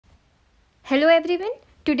Hello everyone.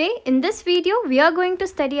 Today in this video we are going to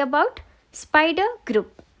study about spider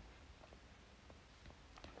group.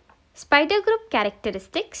 Spider group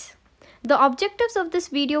characteristics. The objectives of this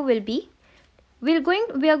video will be we are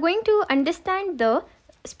going to understand the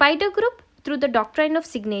spider group through the doctrine of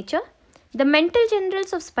signature, the mental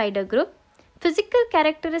generals of spider group, physical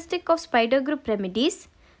characteristic of spider group remedies,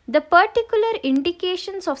 the particular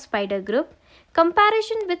indications of spider group.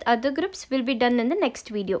 Comparison with other groups will be done in the next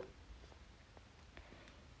video.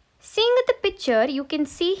 Seeing at the picture, you can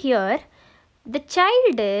see here the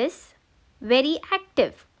child is very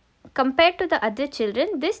active. Compared to the other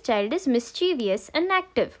children, this child is mischievous and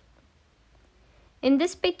active. In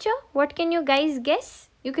this picture, what can you guys guess?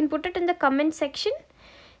 You can put it in the comment section.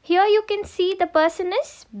 Here you can see the person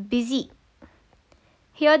is busy.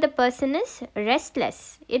 Here the person is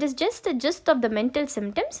restless. It is just the gist of the mental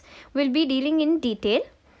symptoms. We'll be dealing in detail.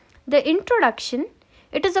 The introduction.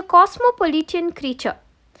 It is a cosmopolitan creature.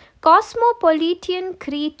 Cosmopolitan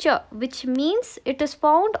creature, which means it is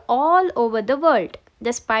found all over the world.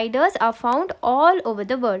 The spiders are found all over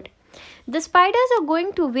the world. The spiders are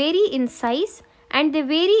going to vary in size and they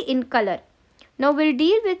vary in color. Now we'll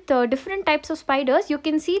deal with different types of spiders. You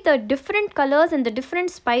can see the different colors and the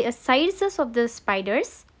different sizes of the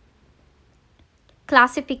spiders.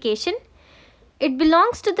 Classification. It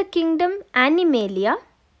belongs to the kingdom Animalia,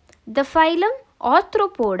 the phylum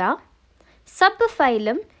Arthropoda,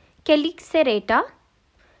 subphylum Calyxerata,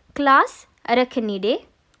 class Arachnidae,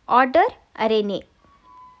 order Araneae.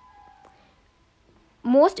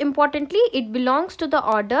 Most importantly, it belongs to the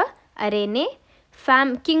order Araneae,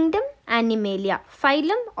 kingdom Animalia,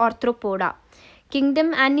 phylum Arthropoda.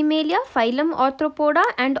 Kingdom Animalia, phylum Arthropoda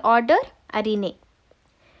and order Araneae.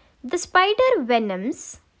 The spider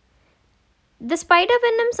venoms. The spider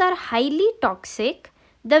venoms are highly toxic.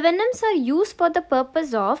 The venoms are used for the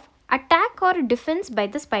purpose of attack or defense by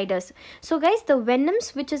the spiders. So guys, the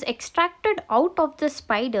venoms which is extracted out of the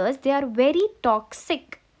spiders, they are very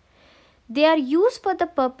toxic. They are used for the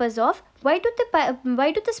purpose of, why do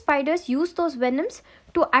the spiders use those venoms?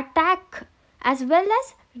 To attack as well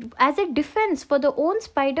as a defense for the own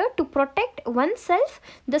spider, to protect oneself.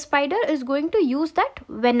 The spider is going to use that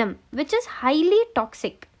venom which is highly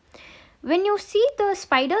toxic. When you see the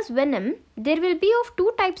spider's venom, there will be of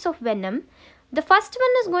two types of venom. The first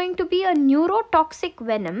one is going to be a neurotoxic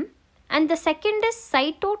venom and the second is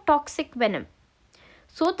cytotoxic venom.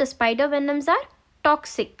 So the spider venoms are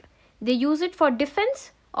toxic. They use it for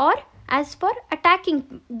defense or as for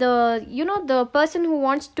attacking the person who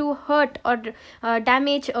wants to hurt or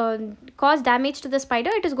cause damage to the spider.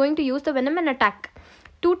 It is going to use the venom and attack.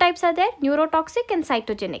 Two types are there, neurotoxic and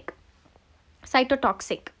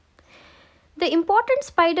cytotoxic. The important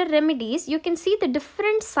spider remedies, you can see the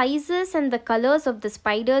different sizes and the colors of the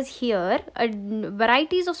spiders here.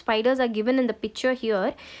 Varieties of spiders are given in the picture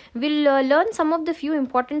here. We'll learn some of the few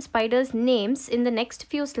important spiders names in the next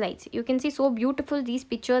few slides. You can see so beautiful these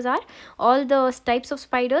pictures are. All the types of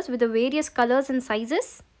spiders with the various colors and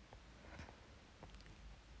sizes.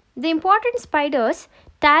 The important spiders,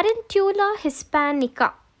 Tarantula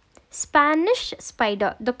hispanica. Spanish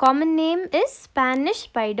spider. The common name is Spanish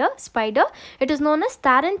spider. It is known as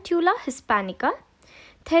Tarantula hispanica.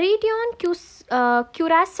 Theridion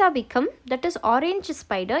cursavicum, that is orange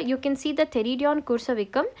spider. You can see the Theridion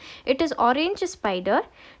cursavicum. It is orange spider.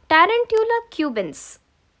 Tarantula cubans.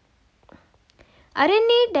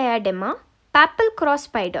 Araneae diadema, papal cross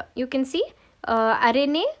spider. You can see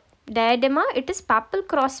Araneae diadema. It is papal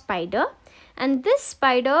cross spider. And this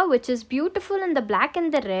spider, which is beautiful in the black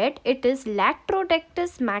and the red, it is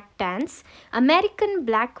Latrodectus mactans, American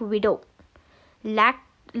black widow.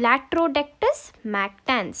 Latrodectus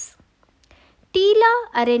mactans. Tila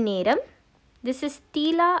arenarum. This is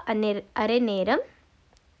Tila arenarum.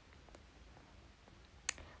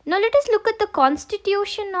 Now let us look at the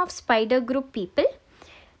constitution of spider group people.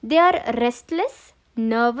 They are restless,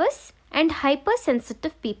 nervous and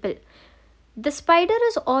hypersensitive people. The spider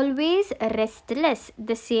is always restless.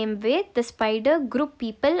 The same way the spider group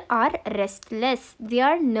people are restless. They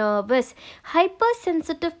are nervous.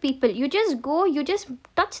 Hypersensitive people. You just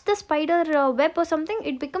touch the spider web or something,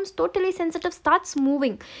 it becomes totally sensitive, starts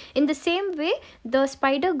moving. In the same way, the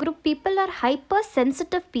spider group people are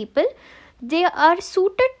hypersensitive people. They are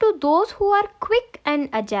suited to those who are quick and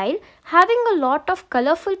agile, having a lot of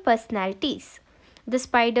colorful personalities. The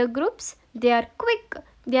spider groups, they are quick.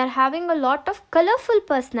 They are having a lot of colorful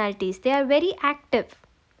personalities. They are very active.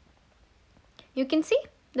 You can see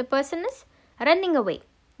the person is running away.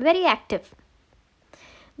 Very active.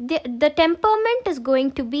 The temperament is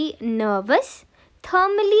going to be nervous.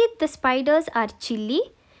 Thermally, the spiders are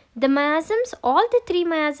chilly. The miasms, all the three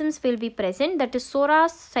miasms will be present, that is psoas,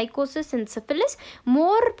 psychosis and syphilis,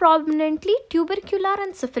 more prominently tubercular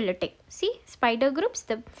and syphilitic. See, spider groups,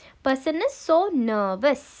 the person is so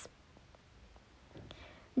nervous.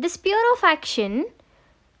 The sphere of action,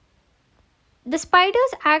 the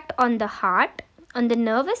spiders act on the heart, on the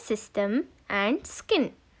nervous system and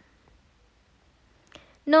skin.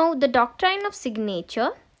 Now the doctrine of signature,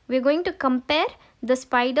 we are going to compare the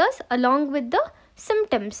spiders along with the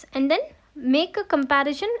symptoms and then make a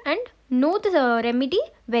comparison and know the remedy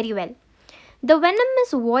very well. The venom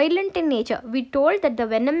is violent in nature. We told that the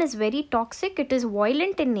venom is very toxic, it is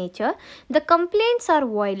violent in nature. The complaints are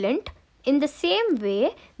violent. In the same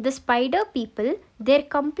way, the spider people, their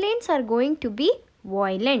complaints are going to be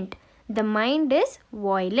violent. The mind is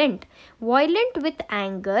violent. Violent with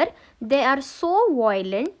anger. They are so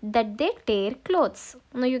violent that they tear clothes.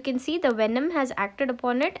 Now you can see the venom has acted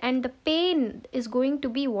upon it and the pain is going to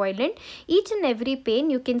be violent. Each and every pain,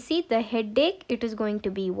 you can see the headache, it is going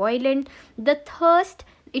to be violent. The thirst,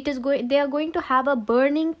 they are going to have a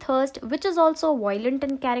burning thirst which is also violent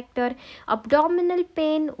in character. Abdominal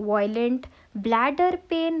pain, violent. Bladder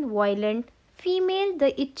pain, violent. Female,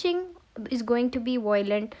 the itching is going to be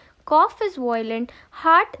violent. Cough is violent.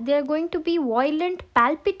 Heart, they are going to be violent.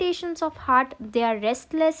 Palpitations of heart, they are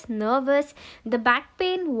restless, nervous. The back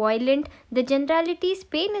pain, violent. The generalities,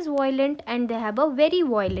 pain is violent and they have a very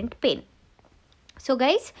violent pain. So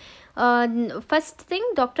guys, first thing,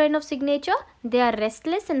 doctrine of signature, they are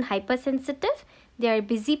restless and hypersensitive. They are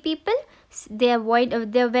busy people. Their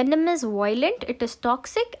venom is violent, it is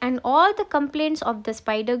toxic, and all the complaints of the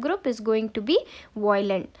spider group is going to be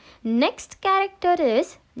violent. Next character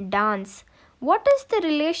is dance. What is the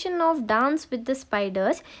relation of dance with the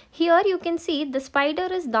spiders? Here you can see the spider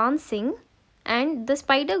is dancing and the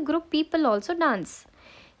spider group people also dance.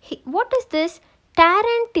 What is this?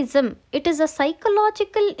 Tarantism. It is a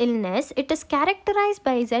psychological illness. It is characterized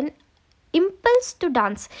by an impulse to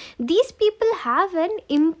dance. These people have an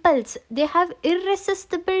impulse. They have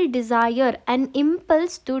irresistible desire, an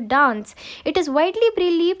impulse to dance. It is widely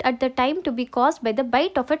believed at the time to be caused by the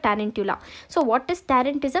bite of a tarantula. So what is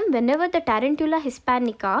tarantism? Whenever the tarantula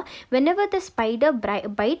hispanica, whenever the spider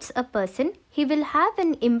bites a person, he will have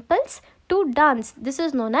an impulse to dance. This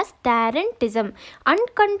is known as tarantism,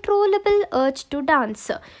 uncontrollable urge to dance.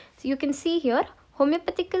 So you can see here,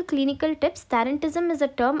 homeopathical clinical tips. Tarantism is a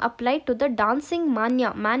term applied to the dancing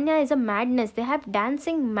mania. Mania is a madness. They have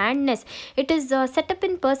dancing madness. It is set up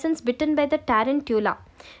in persons bitten by the tarantula.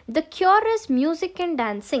 The cure is music and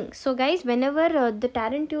dancing. So guys, whenever the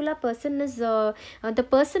tarantula person is the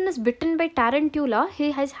person is bitten by tarantula,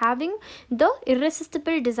 he is having the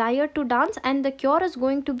irresistible desire to dance, and the cure is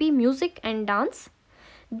going to be music and dance.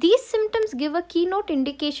 These symptoms give a keynote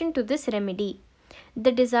indication to this remedy.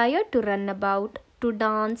 The desire to run about, to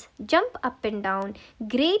dance, jump up and down,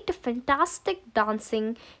 great fantastic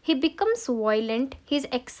dancing. He becomes violent. He is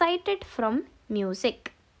excited from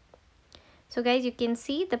music. So guys, you can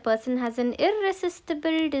see the person has an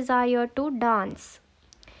irresistible desire to dance.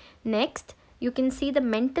 Next, you can see the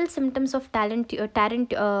mental symptoms of tarantula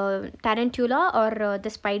or the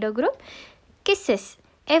spider group. Kisses.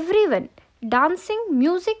 Everyone. Dancing,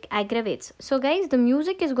 music aggravates. So guys, the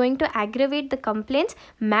music is going to aggravate the complaints.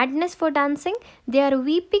 Madness for dancing. They are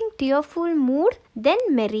weeping, tearful mood, then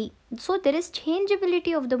merry. So there is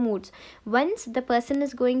changeability of the moods. Once the person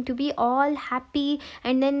is going to be all happy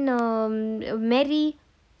and then merry,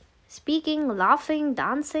 speaking, laughing,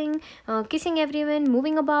 dancing, kissing everyone,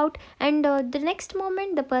 moving about, and the next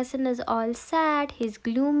moment the person is all sad, he's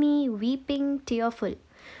gloomy, weeping, tearful.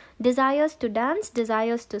 Desires to dance,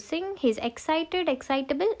 desires to sing, he's excited,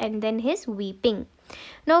 excitable, and then he's weeping.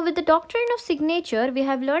 Now with the doctrine of signature, we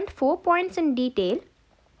have learned 4 points in detail.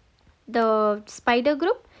 The spider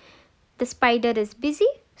group, the spider is busy,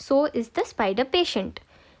 so is the spider patient.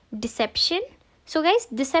 Deception. So guys,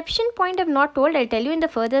 deception point I have not told, I'll tell you in the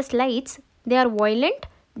further slides. They are violent,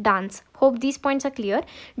 dance. Hope these points are clear.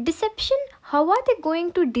 Deception, how are they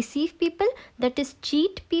going to deceive people? That is,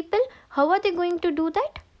 cheat people. How are they going to do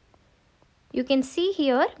that? You can see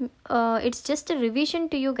here, it's just a revision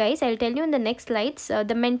to you guys. I'll tell you in the next slides.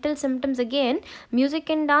 The mental symptoms again, music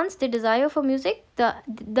and dance, the desire for music.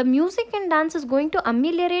 The music and dance is going to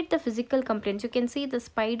ameliorate the physical complaints. You can see the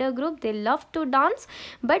spider group, they love to dance,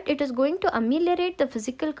 but it is going to ameliorate the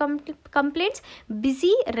physical complaints.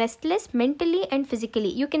 Busy, restless, mentally and physically.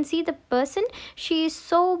 You can see the person, she is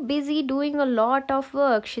so busy doing a lot of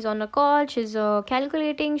work. She's on a call, she's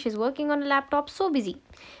calculating, she's working on a laptop, so busy.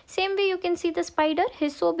 Same way you can see the spider,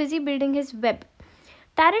 he's so busy building his web.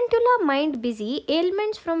 Tarantula mind busy,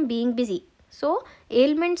 ailments from being busy. So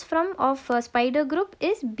ailments of spider group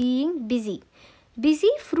is being busy. Busy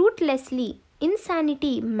fruitlessly,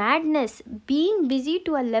 insanity, madness, being busy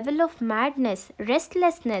to a level of madness,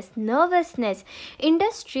 restlessness, nervousness,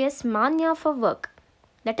 industrious mania for work.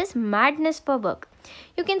 That is madness for work.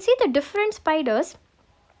 You can see the different spiders.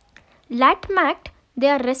 Latmact, they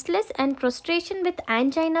are restless and prostration with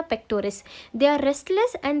angina pectoris. They are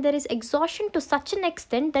restless and there is exhaustion to such an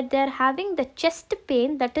extent that they are having the chest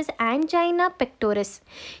pain, that is angina pectoris.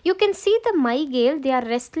 You can see the mygale, they are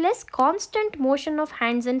restless, constant motion of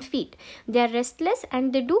hands and feet. They are restless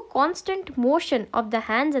and they do constant motion of the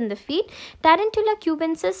hands and the feet. Tarantula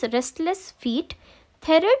cubensis, restless feet.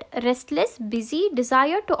 Therid, restless, busy,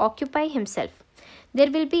 desire to occupy himself. There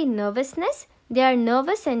will be nervousness. They are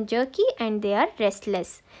nervous and jerky and they are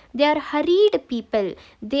restless. They are hurried people.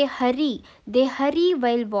 They hurry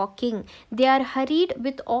while walking. They are hurried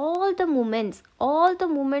with all the movements. All the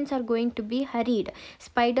movements are going to be hurried.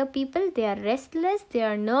 Spider people, they are restless, they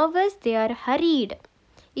are nervous, they are hurried.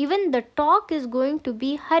 Even the talk is going to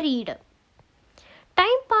be hurried.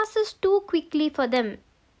 Time passes too quickly for them.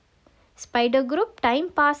 Spider group, time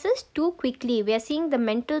passes too quickly. We are seeing the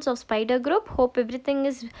mentals of spider group. Hope everything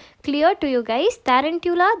is clear to you guys.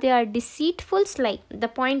 Tarantula, they are deceitful, sly. The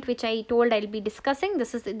point which I told I'll be discussing.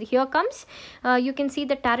 This is here comes. You can see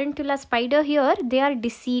the tarantula spider here. They are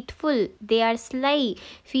deceitful. They are sly,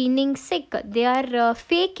 feeling sick. They are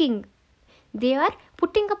faking. They are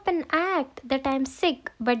putting up an act that I am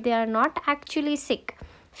sick, but they are not actually sick.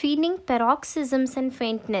 Feeling paroxysms and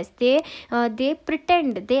faintness. They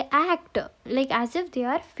pretend, they act like as if they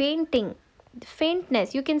are fainting.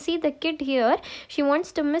 Faintness. You can see the kid here. She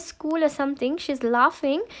wants to miss school or something. She's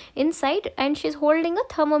laughing inside and she's holding a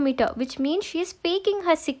thermometer, which means she is faking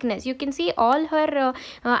her sickness. You can see all her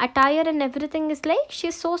attire and everything is like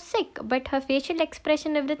she's so sick, but her facial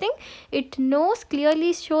expression, everything, it knows,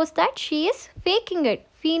 clearly shows that she is faking it,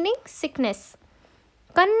 feeling sickness.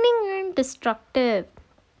 Cunning and destructive.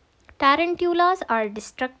 Tarantulas are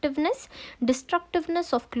destructiveness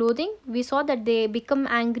of clothing. We saw that they become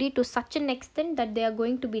angry to such an extent that they are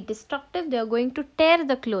going to be destructive. They are going to tear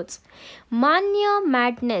the clothes. Mania,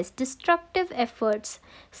 madness, destructive efforts,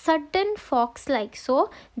 sudden fox-like. So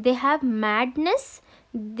they have madness.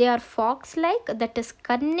 They are fox-like, that is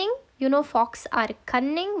cunning. You know, fox are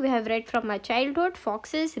cunning. We have read from our childhood.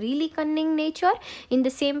 Fox is really cunning nature. In the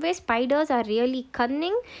same way, spiders are really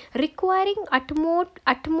cunning, requiring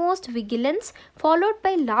utmost vigilance, followed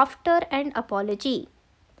by laughter and apology.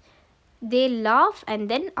 They laugh and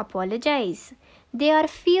then apologize. They are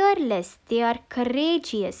fearless. They are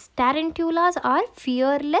courageous. Tarantulas are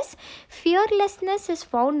fearless. Fearlessness is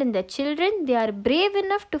found in the children. They are brave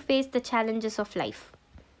enough to face the challenges of life.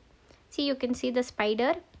 See, you can see the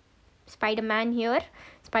Spider-Man here,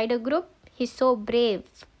 spider group, he's so brave.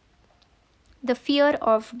 The fear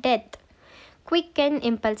of death, quick and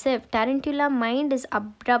impulsive. Tarantula mind is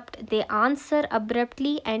abrupt. They answer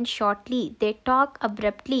abruptly and shortly. They talk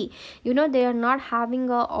abruptly. You know, they are not having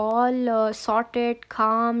a all sorted,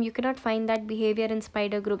 calm. You cannot find that behavior in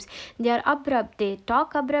spider groups. They are abrupt. They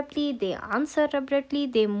talk abruptly. They answer abruptly.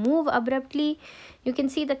 They move abruptly. You can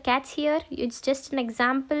see the cats here. It's just an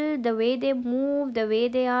example. The way they move, the way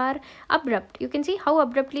they are abrupt. You can see how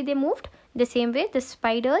abruptly they moved. The same way, the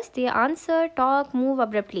spiders, they answer, talk, move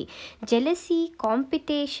abruptly. Jealousy,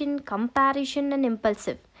 competition, comparison and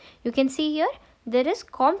impulsive. You can see here, there is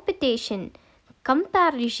competition,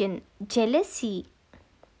 comparison, jealousy,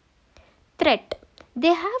 threat.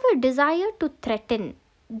 They have a desire to threaten.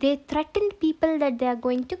 They threaten people that they are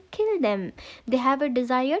going to kill them. They have a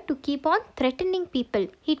desire to keep on threatening people.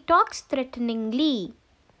 He talks threateningly.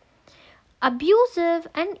 Abusive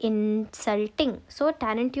and insulting. So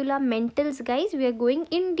tarantula mentals, guys, we are going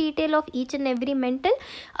in detail of each and every mental.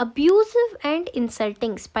 Abusive and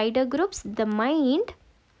insulting. Spider groups, the mind,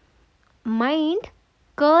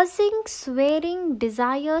 cursing, swearing,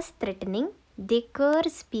 desires, threatening. They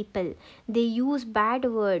curse people. They use bad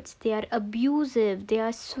words. They are abusive. They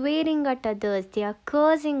are swearing at others. They are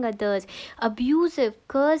cursing others. Abusive,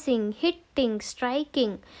 cursing, hitting,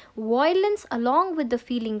 striking. Violence along with the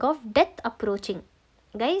feeling of death approaching.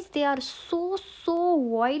 Guys, they are so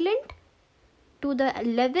violent to the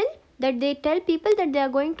level that they tell people that they are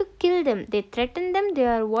going to kill them. They threaten them. They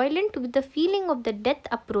are violent with the feeling of the death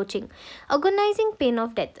approaching. Agonizing pain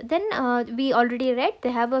of death. Then we already read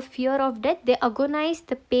they have a fear of death. They agonize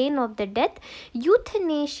the pain of the death.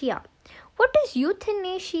 Euthanasia. What does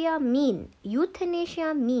euthanasia mean?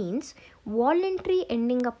 Euthanasia means voluntary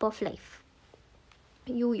ending up of life.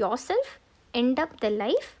 You yourself end up the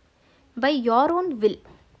life by your own will.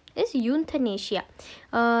 is euthanasia.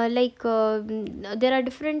 There are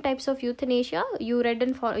different types of euthanasia. You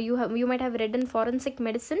might have read in forensic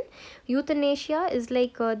medicine. Euthanasia is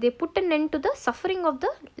they put an end to the suffering of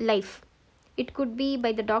the life. It could be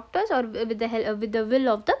by the doctors or with the will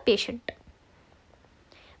of the patient.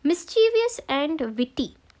 Mischievous and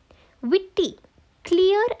witty. Witty,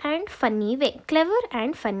 clever and funny way.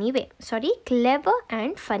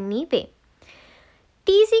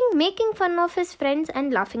 Teasing, making fun of his friends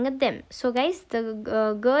and laughing at them. So guys, the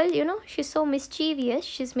girl, she's so mischievous.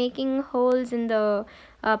 She's making holes in the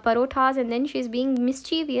parothas, and then she's being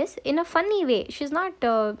mischievous in a funny way. She's not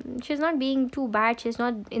being too bad. She's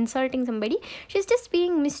not insulting somebody. She's just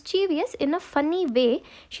being mischievous in a funny way.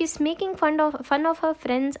 She's making fun of her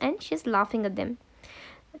friends, and she's laughing at them.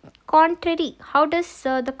 Contrary. How does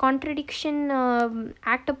the contradiction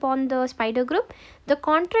act upon the spider group? The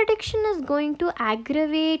contradiction is going to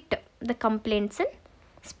aggravate the complaints in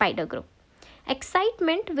spider group.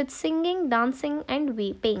 Excitement with singing, dancing and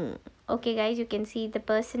weeping. Okay guys, you can see the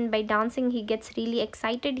person by dancing, he gets really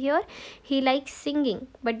excited here. He likes singing,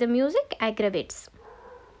 but the music aggravates.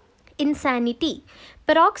 Insanity.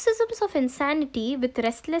 Paroxysms of insanity with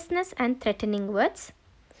restlessness and threatening words.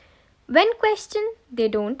 When questioned, they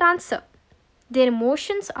don't answer. Their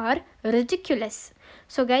emotions are ridiculous.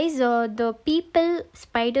 So guys, the people,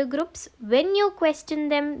 spider groups, when you question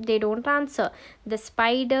them, they don't answer. The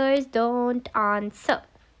spiders don't answer.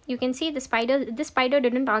 You can see this spider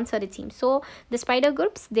didn't answer, it seems. So the spider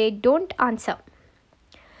groups, they don't answer.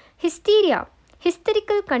 Hysteria,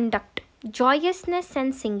 hysterical conduct, joyousness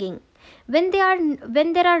and singing. When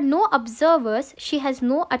there are no observers, she has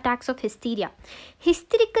no attacks of hysteria.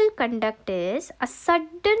 Hysterical conduct is a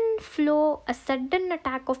sudden flow, a sudden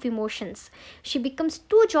attack of emotions. She becomes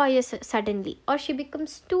too joyous suddenly, or she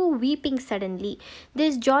becomes too weeping suddenly.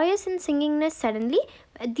 There's joyous and singingness suddenly.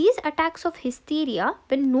 These attacks of hysteria,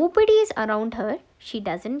 when nobody is around her, she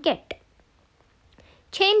doesn't get.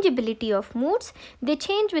 Changeability of moods. They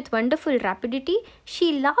change with wonderful rapidity.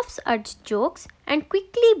 She laughs at jokes and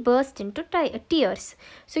quickly bursts into tears.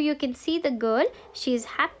 So you can see the girl, she is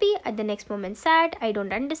happy, at the next moment sad, I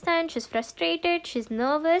don't understand, she's frustrated, she's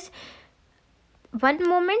nervous. One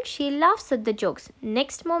moment she laughs at the jokes,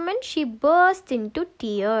 next moment she bursts into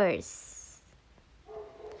tears.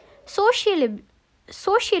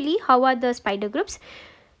 Socially, how are the spider groups?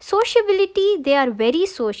 Sociability, they are very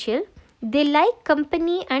social. They like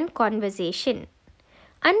company and conversation.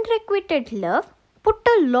 Unrequited love, put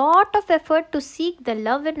a lot of effort to seek the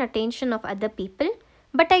love and attention of other people,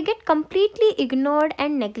 but I get completely ignored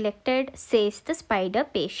and neglected, says the spider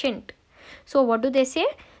patient. So what do they say?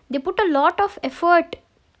 They put a lot of effort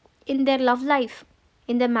in their love life,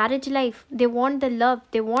 in their marriage life. They want the love,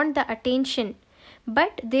 they want the attention,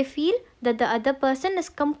 but they feel that the other person is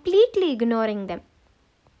completely ignoring them.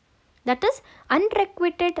 That is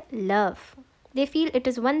unrequited love. They feel it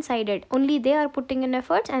is one-sided. Only they are putting in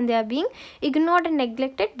efforts and they are being ignored and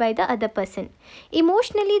neglected by the other person.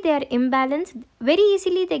 Emotionally, they are imbalanced. Very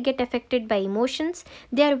easily they get affected by emotions.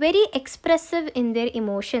 They are very expressive in their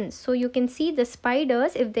emotions. So you can see the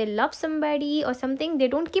spiders, if they love somebody or something, they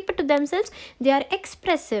don't keep it to themselves. They are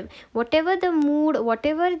expressive. Whatever the mood,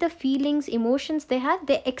 whatever the feelings, emotions they have,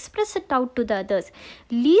 they express it out to the others.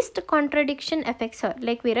 Least contradiction affects her.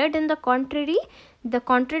 Like we read in the contrary, the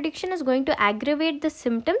contradiction is going to aggravate the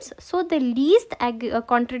symptoms, so the least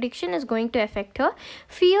contradiction is going to affect her.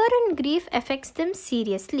 Fear and grief affects them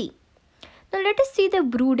seriously. Now let us see the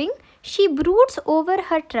brooding. She broods over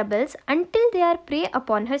her troubles until they are prey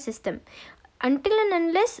upon her system. Until and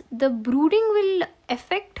unless the brooding will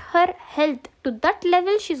affect her health, to that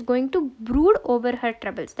level she is going to brood over her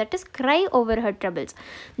troubles, that is cry over her troubles.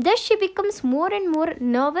 Thus she becomes more and more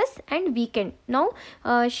nervous and weakened. Now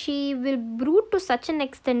she will brood to such an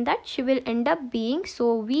extent that she will end up being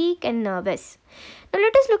so weak and nervous. Now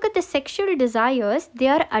let us look at the sexual desires. They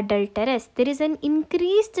are adulterous. There is an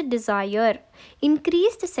increased desire,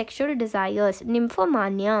 increased sexual desires,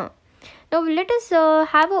 nymphomania. Now let us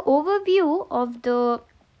have an overview of the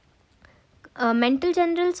mental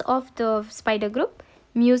generals of the spider group.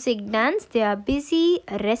 Music, dance, they are busy,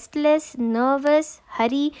 restless, nervous,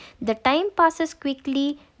 hurry, the time passes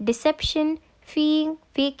quickly, deception,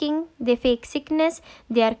 faking, they fake sickness,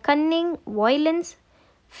 they are cunning, violence,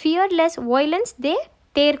 fearless, violence, they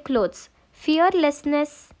tear clothes, fearless,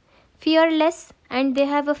 and they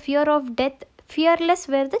have a fear of death. Fearless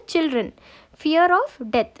were the children, fear of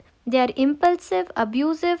death. They are impulsive,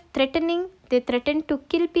 abusive, threatening. They threaten to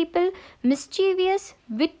kill people, mischievous,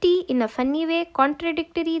 witty in a funny way,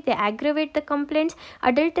 contradictory. They aggravate the complaints.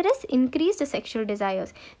 Adulterous, increased sexual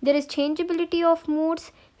desires. There is changeability of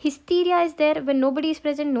moods, Hysteria is there when nobody is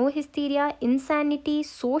present. No hysteria. Insanity.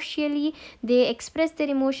 Socially, they express their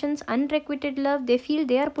emotions. Unrequited love, they feel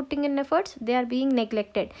they are putting in efforts, they are being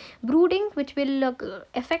neglected. Brooding, which will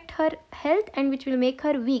affect her health and which will make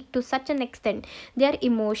her weak to such an extent. They are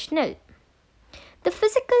emotional. The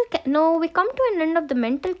physical, now we come to an end of the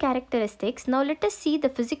mental characteristics. Now let us see the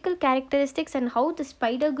physical characteristics and how the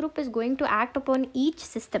spider group is going to act upon each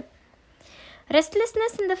system.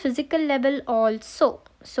 Restlessness in the physical level also.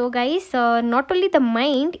 So guys, not only the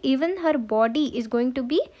mind, even her body is going to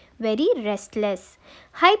be very restless.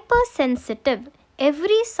 Hypersensitive.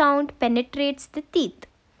 Every sound penetrates the teeth.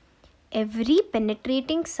 Every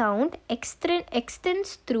penetrating sound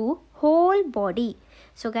extends through whole body.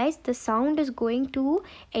 So guys, the sound is going to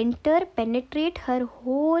penetrate her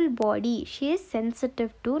whole body. She is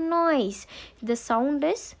sensitive to noise. The sound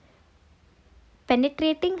is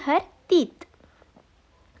penetrating her teeth.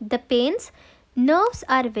 The pains, nerves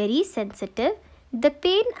are very sensitive. The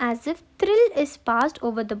pain as if thrill is passed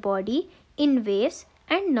over the body in waves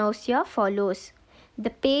and nausea follows. The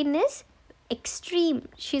pain is extreme.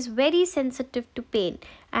 She is very sensitive to pain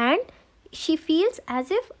and she feels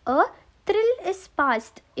as if a thrill is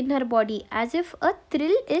passed in her body, as if a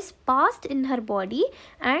thrill is passed in her body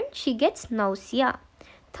and she gets nausea.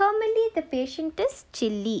 Thermally, the patient is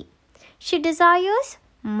chilly. She desires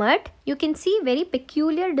mud. You can see very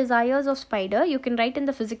peculiar desires of spider. You can write in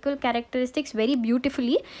the physical characteristics very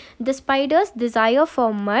beautifully. The spider's desire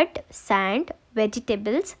for mud, sand,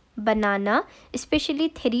 vegetables, banana, especially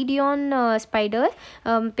Theridion spider,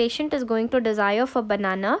 patient is going to desire for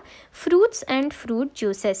banana, fruits and fruit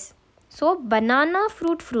juices. So banana,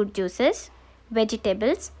 fruit juices,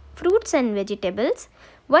 vegetables, fruits and vegetables.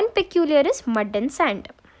 One peculiar is mud and sand.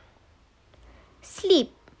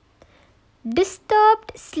 Sleep.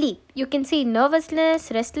 Disturbed sleep. You can see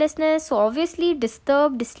nervousness, restlessness, so obviously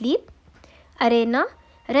disturbed sleep. Arena.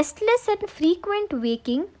 Restless and frequent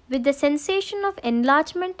waking with the sensation of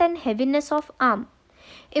enlargement and heaviness of arm.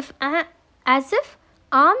 As if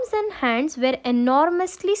arms and hands were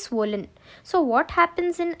enormously swollen. So what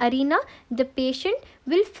happens in arena? The patient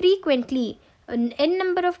will frequently, n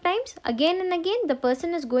number of times, again and again, the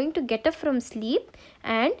person is going to get up from sleep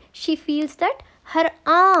and she feels that her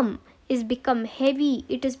arm is become heavy,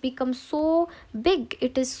 it has become so big,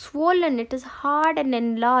 it is swollen, it is hard and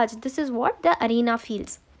enlarged. This is what the arena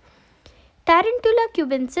feels. Tarantula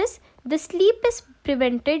cubensis, the sleep is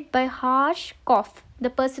prevented by harsh cough. The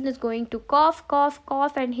person is going to cough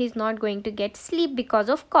and he is not going to get sleep because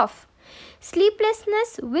of cough.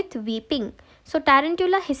 Sleeplessness with weeping. So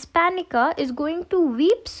Tarantula hispanica is going to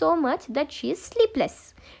weep so much that she is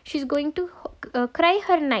sleepless. She is going to cry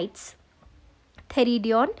her nights.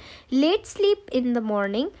 Theridion, late sleep in the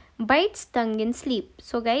morning, bites tongue in sleep.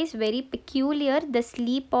 So guys, very peculiar the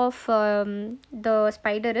sleep of the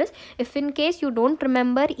spider is. If in case you don't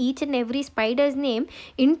remember each and every spider's name,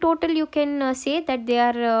 in total you can say that they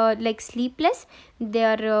are like sleepless. They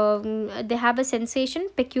have a sensation,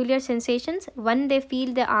 peculiar sensations. One, they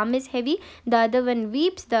feel the arm is heavy, the other one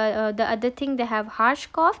weeps, the other thing they have harsh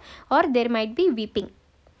cough, or there might be weeping.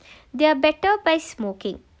 They are better by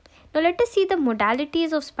smoking. Now let us see the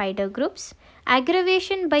modalities of spider groups.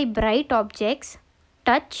 Aggravation by bright objects,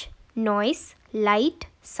 touch, noise, light,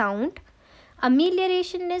 sound.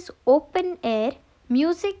 Amelioration is open air,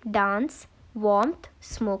 music, dance, warmth,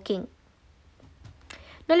 smoking.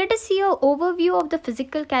 Now let us see an overview of the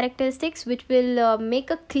physical characteristics which will make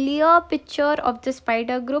a clear picture of the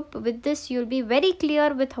spider group. With this you will be very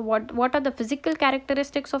clear with what are the physical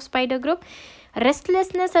characteristics of spider group.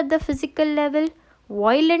 Restlessness at the physical level.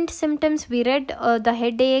 Violent symptoms, we read the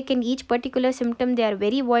headache and each particular symptom, they are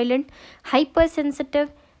very violent.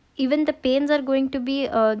 Hypersensitive, even the pains are going to be,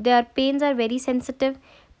 their pains are very sensitive.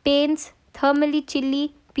 Pains, thermally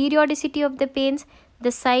chilly, periodicity of the pains.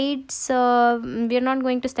 The sides, we are not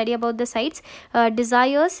going to study about the sides.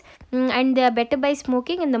 Desires, and they are better by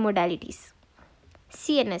smoking, and the modalities.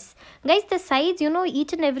 CNS. Guys, the sides,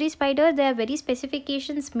 each and every spider, there are very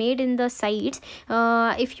specifications made in the sides.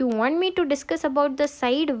 If you want me to discuss about the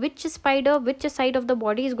side, which side of the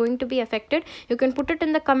body is going to be affected, you can put it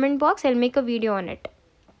in the comment box. I'll make a video on it.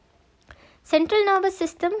 Central nervous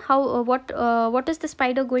system, how what is the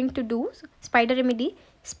spider going to do? Spider remedy.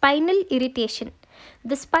 Spinal irritation.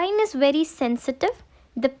 The spine is very sensitive.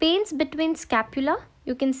 The pains between scapula,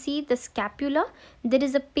 you can see the scapula, there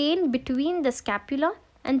is a pain between the scapula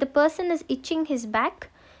and the person is itching his back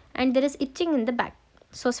and there is itching in the back.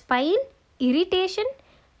 So spine, irritation,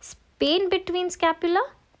 pain between scapula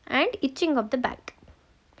and itching of the back.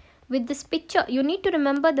 with this picture. You need to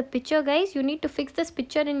remember the picture, guys. You need to fix this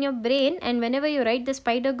picture in your brain, and whenever you write the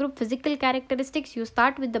spider group physical characteristics, you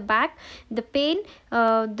start with the back, the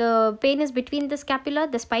pain is between the scapula,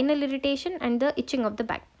 the spinal irritation, and the itching of the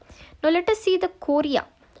back. Now let us see the chorea.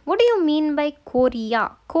 What do you mean by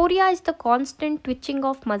chorea? Chorea is the constant twitching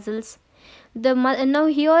of muscles. Now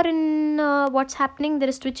here in what's happening, there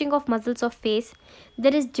is twitching of muscles of face,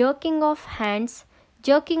 there is jerking of hands,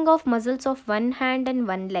 jerking of muscles of one hand and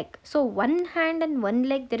one leg. So one hand and one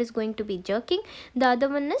leg there is going to be jerking, the other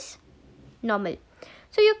one is normal.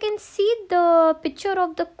 So you can see the picture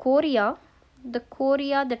of the chorea,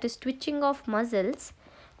 that is twitching of muscles.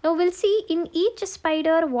 Now we'll see in each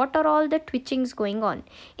spider what are all the twitchings going on.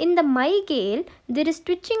 In the mygale, there is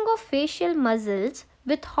twitching of facial muscles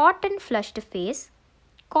with hot and flushed face,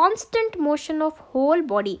 constant motion of whole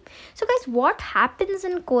body. So guys, what happens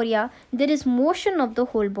in chorea? There is motion of the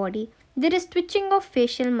whole body, there is twitching of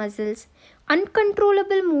facial muscles,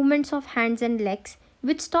 uncontrollable movements of hands and legs,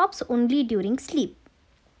 which stops only during sleep.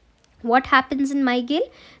 What happens in mygale?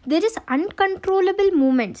 There is uncontrollable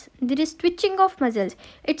movements, there is twitching of muscles,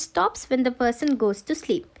 it stops when the person goes to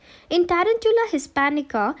sleep. In Tarantula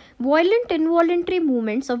hispanica, violent involuntary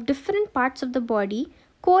movements of different parts of the body,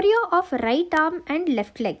 chorea of right arm and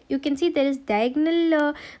left leg. You can see there is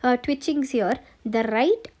diagonal twitchings here. The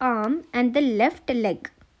right arm and the left leg,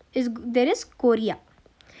 there is chorea.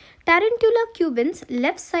 Tarantula cubans,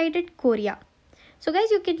 left-sided chorea. So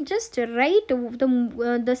guys, you can just write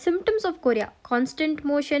the symptoms of chorea: constant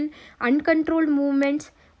motion, uncontrolled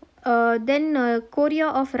movements, then chorea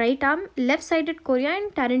of right arm, left-sided chorea,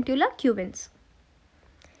 and tarantula cubans.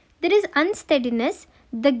 There is unsteadiness.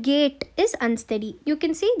 The gait is unsteady. You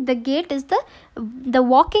can see the gait is the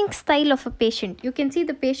walking style of a patient. You can see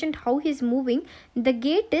the patient how he is moving. The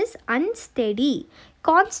gait is unsteady.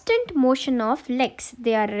 Constant motion of legs.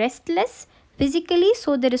 They are restless physically,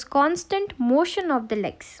 so there is constant motion of the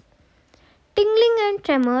legs. Tingling and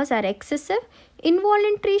tremors are excessive.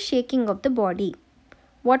 Involuntary shaking of the body.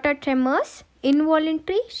 What are tremors?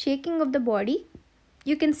 Involuntary shaking of the body.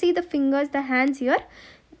 You can see the fingers, the hands here.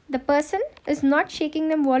 The person is not shaking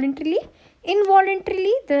them voluntarily.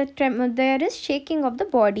 Involuntarily, there is shaking of the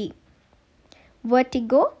body.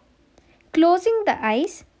 Vertigo, closing the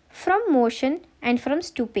eyes from motion and from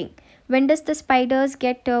stooping. When does the spiders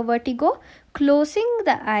get vertigo? Closing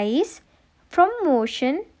the eyes from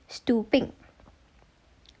motion, stooping.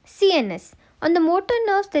 CNS. On the motor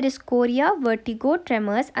nerves, there is chorea, vertigo,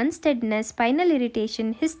 tremors, unsteadiness, spinal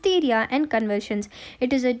irritation, hysteria, and convulsions.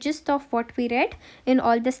 It is a gist of what we read in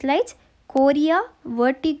all the slides. Chorea,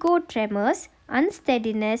 vertigo, tremors,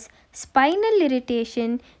 unsteadiness, spinal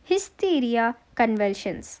irritation, hysteria,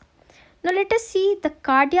 convulsions. Now let us see the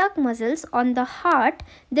cardiac muscles. On the heart,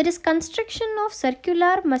 there is constriction of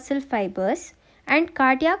circular muscle fibers and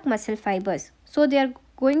cardiac muscle fibers. So they are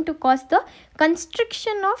going to cause the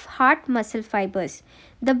constriction of heart muscle fibers.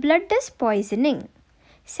 The blood is poisoning.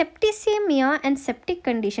 Septicemia and septic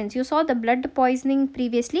conditions. You saw the blood poisoning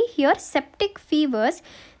previously. Here septic fevers.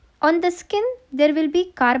 On the skin there will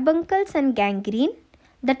be carbuncles and gangrene.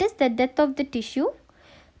 That is the death of the tissue.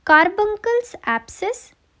 Carbuncles,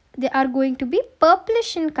 abscess, they are going to be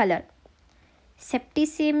purplish in color.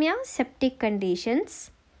 Septicemia, septic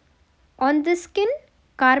conditions. On the skin,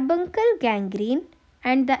 carbuncle, gangrene,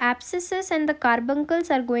 and the abscesses and the carbuncles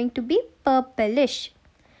are going to be purplish.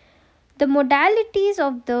 The modalities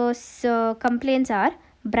of those complaints are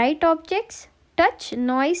bright objects, touch,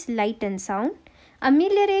 noise, light and sound,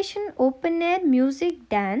 amelioration, open air, music,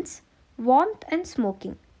 dance, warmth and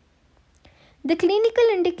smoking. The clinical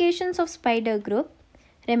indications of spider group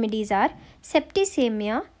remedies are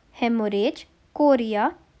septicemia, hemorrhage,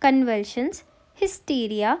 chorea, convulsions,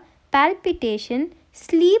 hysteria, palpitation,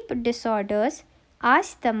 sleep disorders,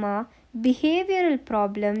 asthma, behavioral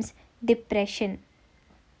problems, depression.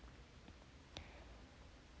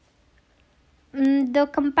 The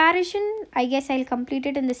comparison, I guess I'll complete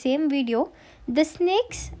it in the same video. The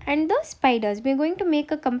snakes and the spiders. We're going to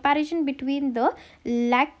make a comparison between the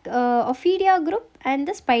Ophidia group and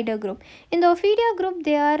the spider group. In the Ophidia group,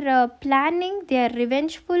 they are planning, they are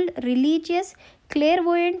revengeful, religious,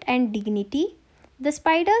 clairvoyant and dignity. The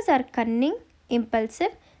spiders are cunning,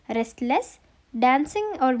 impulsive, restless, dancing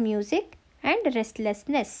or music and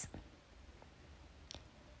restlessness.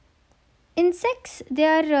 Insects, they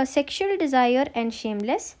are sexual desire and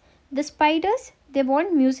shameless. The spiders, they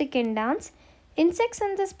want music and dance. Insects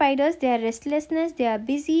and the spiders, they are restlessness, they are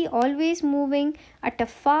busy, always moving at a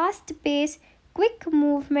fast pace, quick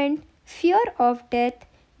movement, fear of death,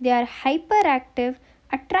 they are hyperactive,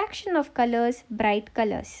 attraction of colors, bright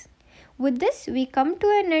colors. With this, we come to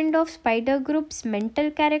an end of spider group's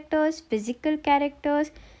mental characters, physical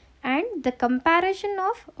characters, and the comparison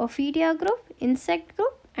of Ophidia group, insect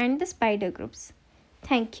group, and the spider groups.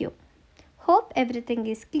 Thank you. Hope everything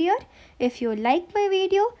is clear. If you like my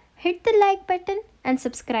video, hit the like button and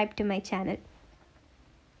subscribe to my channel.